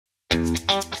I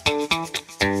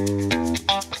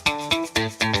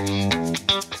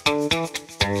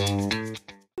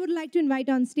would like to invite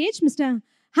on stage Mr.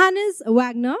 Hannes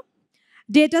Wagner,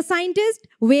 Data Scientist,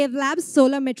 Wave Labs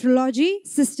Solar Metrology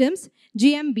Systems,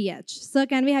 GmbH. Sir,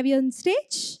 can we have you on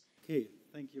stage? Okay,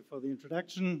 thank you for the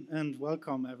introduction and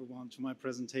welcome everyone to my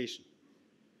presentation.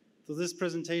 So this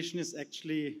presentation is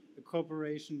actually a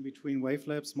cooperation between Wave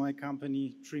Labs, my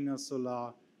company, Trina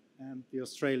Solar, and the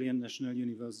Australian National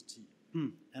University.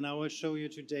 And I will show you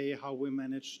today how we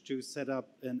managed to set up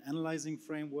an analyzing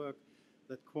framework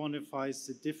that quantifies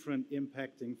the different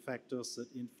impacting factors that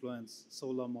influence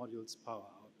solar modules' power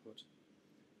output.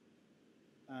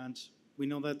 And we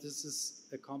know that this is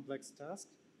a complex task,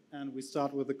 and we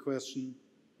start with the question,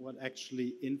 what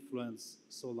actually influences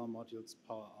solar modules'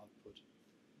 power output?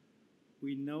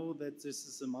 We know that this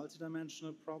is a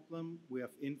multidimensional problem. We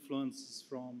have influences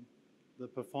from the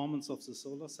performance of the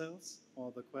solar cells,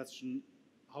 or the question,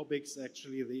 how big is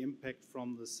actually the impact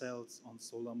from the cells on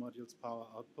solar modules' power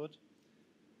output?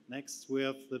 Next, we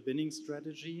have the binning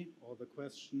strategy, or the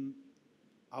question,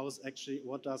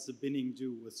 what does the binning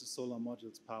do with the solar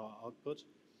module's power output?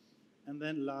 And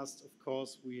then last, of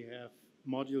course, we have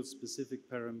module-specific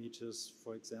parameters,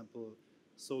 for example,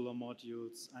 solar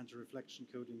modules, anti-reflection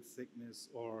coating thickness,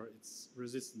 or its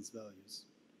resistance values.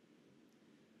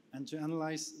 And to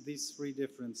analyze these three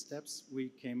different steps, we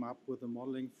came up with a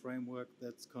modeling framework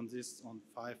that consists on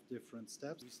 5 different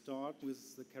steps. We start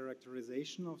with the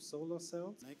characterization of solar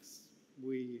cells. Next,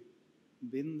 we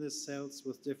bin the cells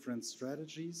with different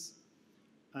strategies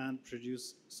and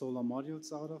produce solar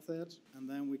modules out of that. And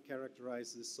then we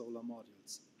characterize these solar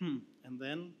modules. And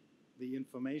then the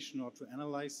information, or to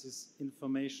analyze this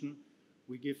information,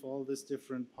 we give all these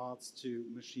different parts to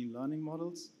machine learning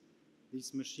models.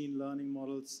 These machine learning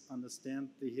models understand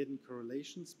the hidden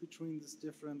correlations between these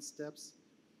different steps.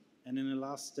 And in the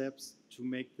last steps, to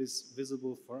make this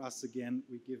visible for us again,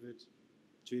 we give it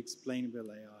to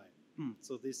explainable AI.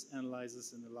 So this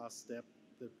analyzes in the last step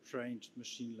the trained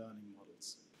machine learning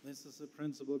models. This is the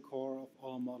principal core of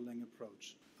our modeling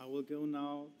approach. I will go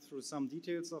now through some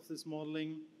details of this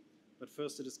modeling, but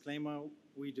first a disclaimer,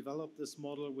 we developed this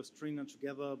model with Trina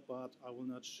together, but I will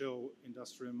not show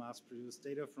industrial mass-produced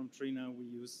data from Trina. We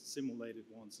use simulated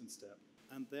ones instead.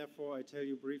 And therefore, I tell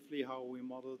you briefly how we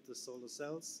modeled the solar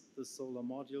cells, the solar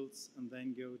modules, and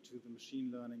then go to the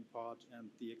machine learning part and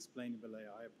the explainable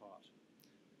AI part.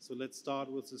 So let's start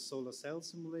with the solar cell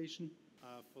simulation.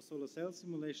 For solar cell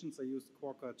simulations, I used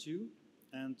Quokka 2,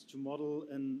 and to model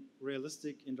a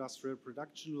realistic industrial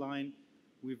production line,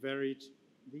 we varied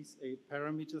these 8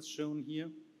 parameters shown here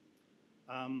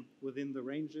within the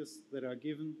ranges that are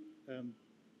given.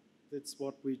 That's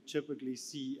what we typically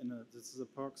see this is a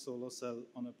PERC solar cell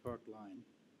on a PERC line.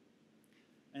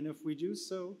 And if we do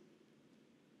so,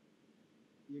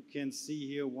 you can see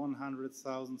here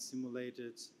 100,000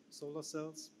 simulated solar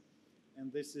cells,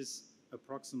 and this is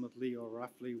approximately or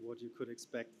roughly what you could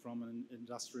expect from an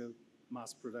industrial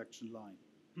mass production line.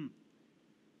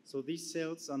 So these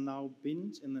cells are now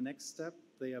binned in the next step.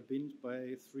 They are binned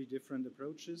by 3 different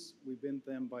approaches. We binned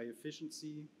them by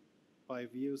efficiency, by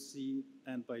VOC,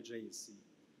 and by JEC.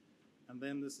 And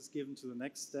then this is given to the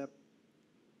next step,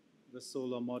 the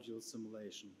solar module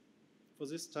simulation. For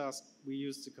this task, we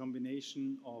used a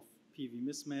combination of PV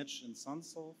mismatch and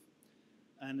SunSolve.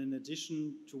 And in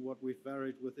addition to what we've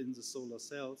varied within the solar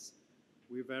cells,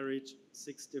 we varied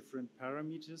 6 different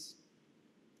parameters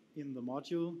in the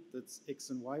module. That's X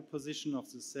and Y position of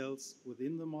the cells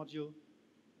within the module.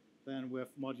 Then we have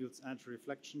modules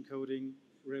anti-reflection coating,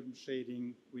 ribbon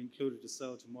shading. We included a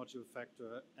cell to module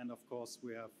factor, and of course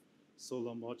we have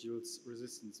solar modules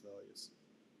resistance values.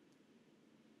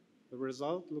 The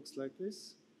result looks like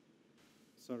this.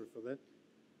 Sorry for that.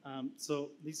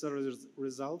 So these are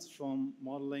results from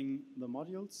modeling the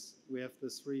modules. We have the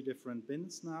 3 different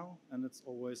bins now, and it's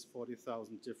always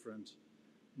 40,000 different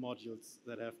modules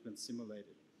that have been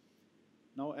simulated.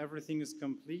 Now everything is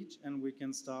complete, and we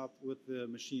can start with the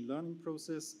machine learning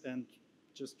process. And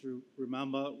just to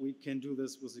remember, we can do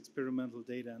this with experimental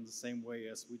data in the same way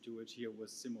as we do it here with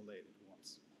simulated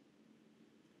ones.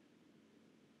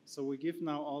 So we give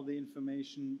now all the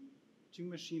information to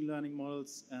machine learning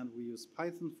models, and we use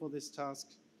Python for this task.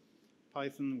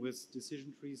 Python with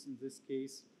decision trees in this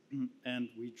case, and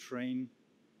we train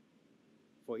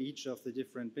for each of the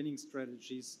different binning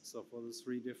strategies, so for the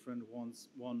 3 different ones,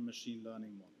 1 machine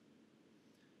learning model.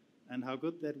 And how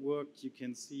good that worked, you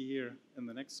can see here in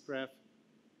the next graph.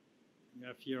 You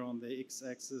have here on the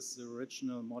x-axis the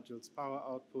original module's power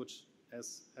output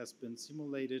as has been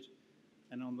simulated,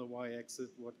 and on the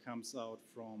y-axis what comes out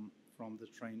from the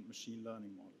trained machine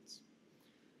learning models.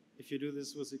 If you do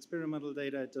this with experimental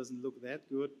data, it doesn't look that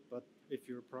good, but if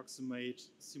you approximate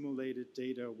simulated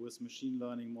data with machine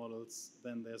learning models,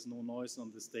 then there's no noise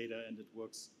on this data and it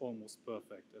works almost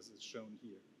perfect as it's shown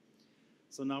here.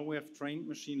 So now we have trained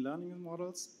machine learning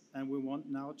models, and we want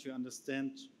now to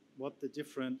understand what the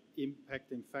different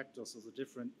impacting factors or the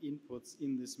different inputs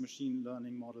in these machine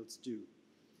learning models do.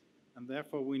 And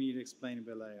therefore, we need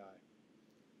explainable AI.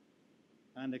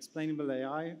 And explainable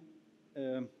AI,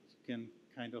 you can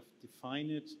kind of define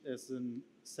it as a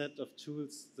set of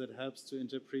tools that helps to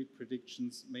interpret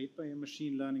predictions made by a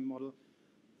machine learning model.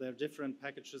 There are different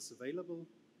packages available.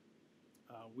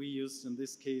 We used, in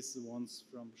this case, the ones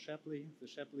from Shapley, the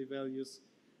Shapley values,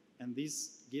 and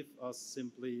these give us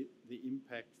simply the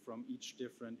impact from each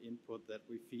different input that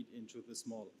we feed into these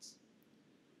models.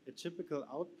 A typical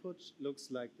output looks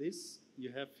like this.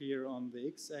 You have here on the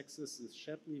x-axis this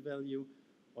Shapley value,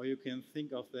 or you can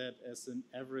think of that as an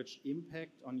average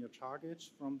impact on your target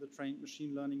from the trained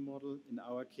machine learning model. In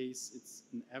our case, it's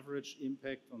an average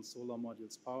impact on solar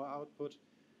modules power output.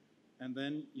 And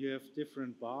then you have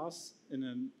different bars in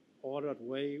an ordered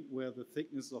way where the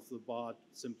thickness of the bar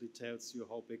simply tells you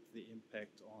how big the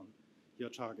impact on your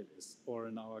target is, or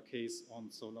in our case,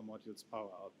 on solar modules power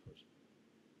output.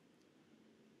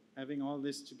 Having all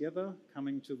this together,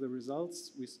 coming to the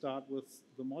results, we start with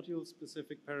the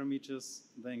module-specific parameters,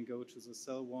 then go to the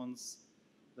cell ones,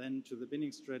 then to the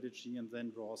binning strategy, and then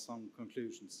draw some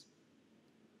conclusions.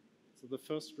 So the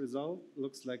first result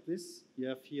looks like this. You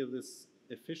have here this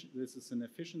is an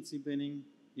efficiency binning.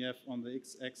 You have on the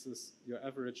x-axis your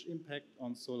average impact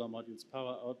on solar modules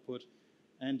power output,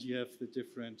 and you have the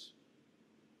different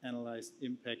analyzed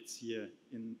impacts here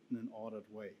in an ordered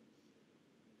way.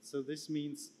 So this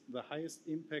means the highest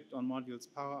impact on modules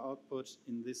power output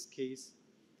in this case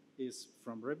is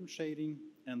from ribbon shading,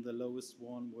 and the lowest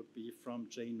one would be from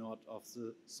J0 of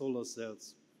the solar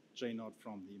cells, J0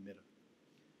 from the emitter.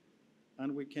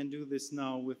 And we can do this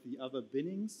now with the other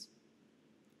binnings.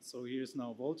 So here's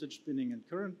now voltage binning and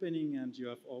current binning, and you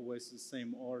have always the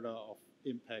same order of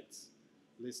impacts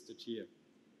listed here.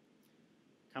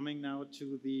 Coming now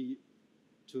to the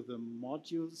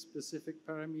module-specific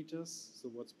parameters, so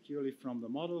what's purely from the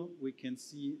model, we can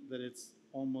see that it's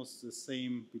almost the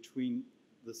same between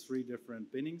the three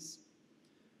different binnings.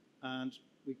 And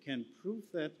we can prove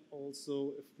that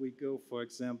also if we go, for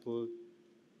example,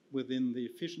 within the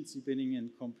efficiency binning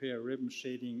and compare ribbon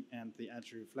shading and the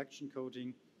anti-reflection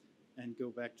coating, and go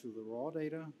back to the raw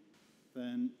data,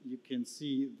 then you can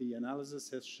see the analysis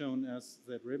has shown us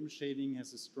that ribbon shading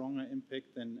has a stronger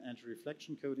impact than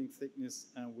anti-reflection coating thickness,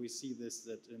 and we see this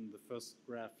that in the first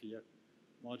graph here,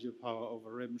 module power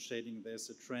over ribbon shading, there's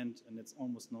a trend, and it's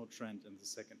almost no trend in the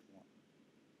second one.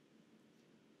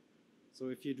 So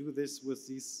if you do this with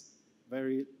these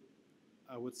very,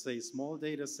 I would say, small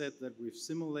data set that we've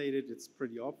simulated, it's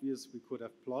pretty obvious. We could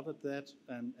have plotted that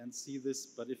and see this,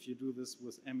 but if you do this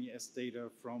with MES data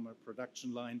from a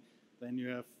production line, then you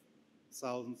have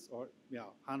thousands or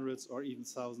hundreds or even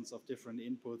thousands of different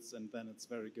inputs, and then it's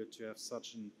very good to have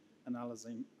such an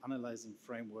analyzing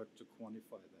framework to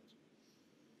quantify that.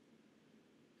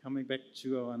 Coming back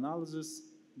to our analysis,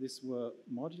 these were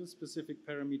module-specific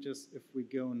parameters. If we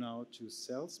go now to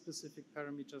cell-specific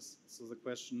parameters, so the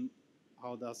question,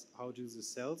 how do the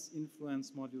cells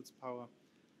influence modules power?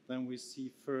 Then we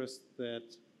see first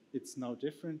that it's now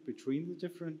different between the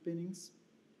different binnings,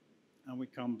 and we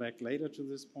come back later to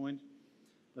this point.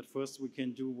 But first we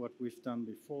can do what we've done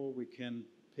before. We can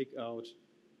pick out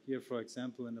here, for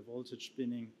example, in the voltage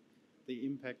binning, the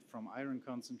impact from iron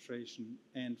concentration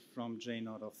and from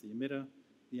J0 of the emitter.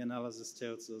 The analysis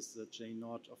tells us that J0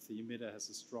 of the emitter has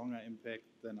a stronger impact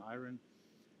than iron.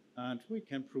 And we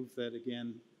can prove that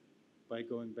again by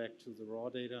going back to the raw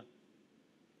data.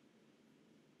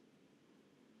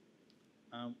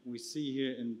 We see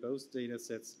here in both data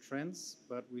sets trends,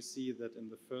 but we see that in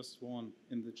the first one,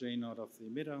 in the J0 of the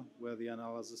emitter, where the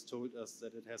analysis told us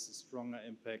that it has a stronger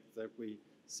impact, that we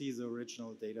see the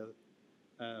original data,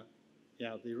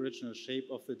 the original shape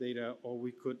of the data, or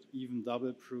we could even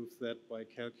double prove that by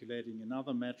calculating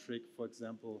another metric, for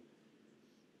example,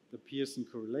 the Pearson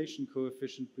correlation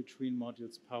coefficient between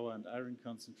modules power and iron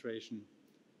concentration.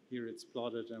 Here it's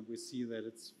plotted, and we see that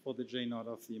it's for the J0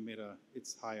 of the emitter,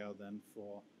 it's higher than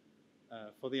for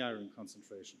the iron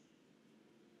concentration.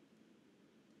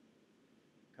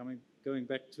 Going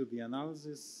back to the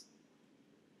analysis,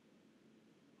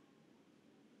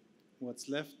 what's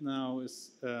left now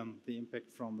is the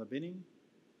impact from the binning.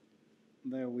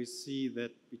 There we see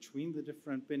that between the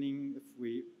different binning, if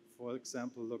we, for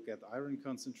example, look at iron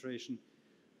concentration,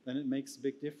 then it makes a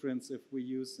big difference if we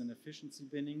use an efficiency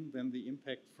binning, then the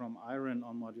impact from iron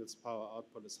on module's power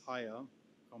output is higher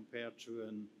compared to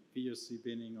an VOC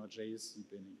binning or JSC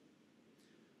binning.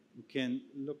 We can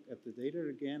look at the data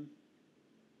again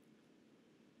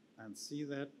and see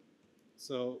that.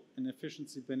 So in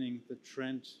efficiency binning, the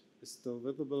trend is still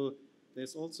visible.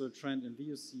 There's also a trend in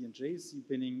VOC and JSC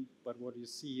binning, but what you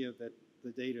see here that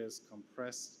the data is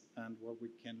compressed, and what we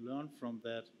can learn from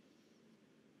that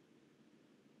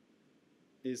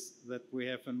is that we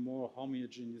have a more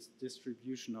homogeneous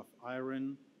distribution of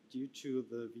iron due to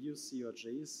the VOC or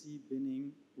JSC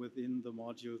binning within the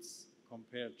modules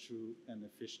compared to an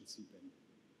efficiency binning.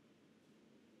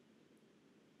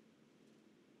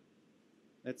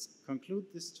 Let's conclude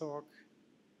this talk.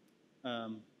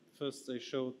 First, I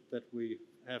showed that we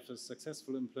have a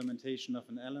successful implementation of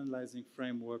an analyzing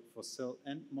framework for cell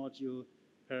and module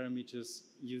parameters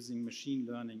using machine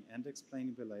learning and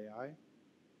explainable AI.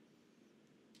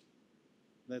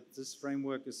 That this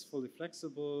framework is fully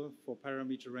flexible for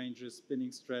parameter ranges,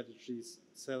 binning strategies,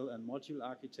 cell and module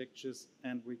architectures,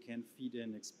 and we can feed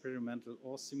in experimental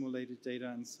or simulated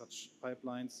data in such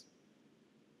pipelines.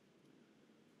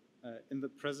 In the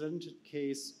presented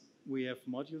case, we have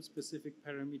module-specific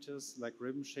parameters like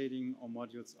ribbon shading or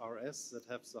modules RS that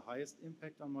have the highest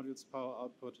impact on modules power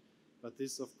output, but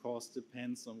this of course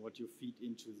depends on what you feed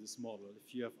into this model.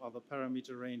 If you have other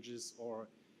parameter ranges, or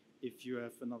if you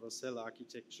have another cell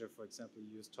architecture, for example,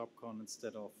 you use TopCon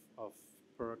instead of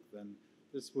PERC, then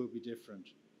this will be different.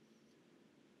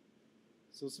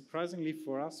 So surprisingly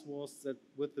for us was that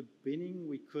with the binning,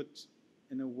 we could,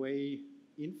 in a way,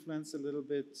 influence a little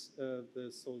bit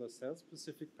the solar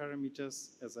cell-specific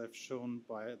parameters, as I've shown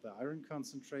by the iron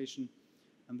concentration,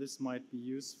 and this might be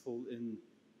useful in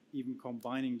even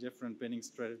combining different binning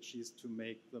strategies to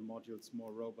make the modules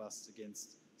more robust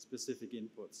against specific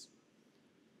inputs.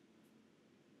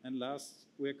 And last,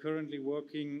 we're currently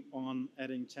working on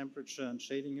adding temperature and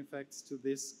shading effects to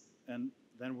this, and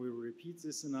then we repeat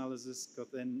this analysis,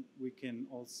 but then we can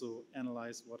also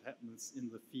analyze what happens in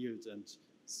the field and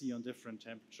see on different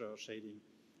temperature or shading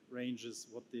ranges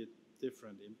what the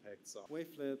different impacts are.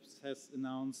 WaveLabs has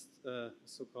announced a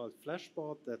so-called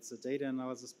flashboard. That's a data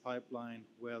analysis pipeline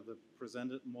where the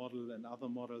presented model and other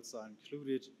models are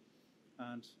included,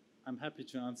 and I'm happy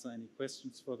to answer any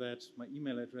questions for that. My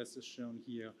email address is shown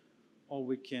here, or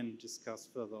we can discuss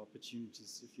further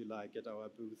opportunities, if you like, at our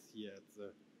booth here at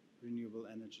the Renewable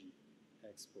Energy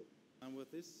Expo. And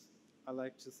with this, I'd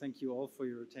like to thank you all for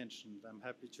your attention. I'm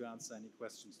happy to answer any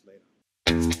questions later.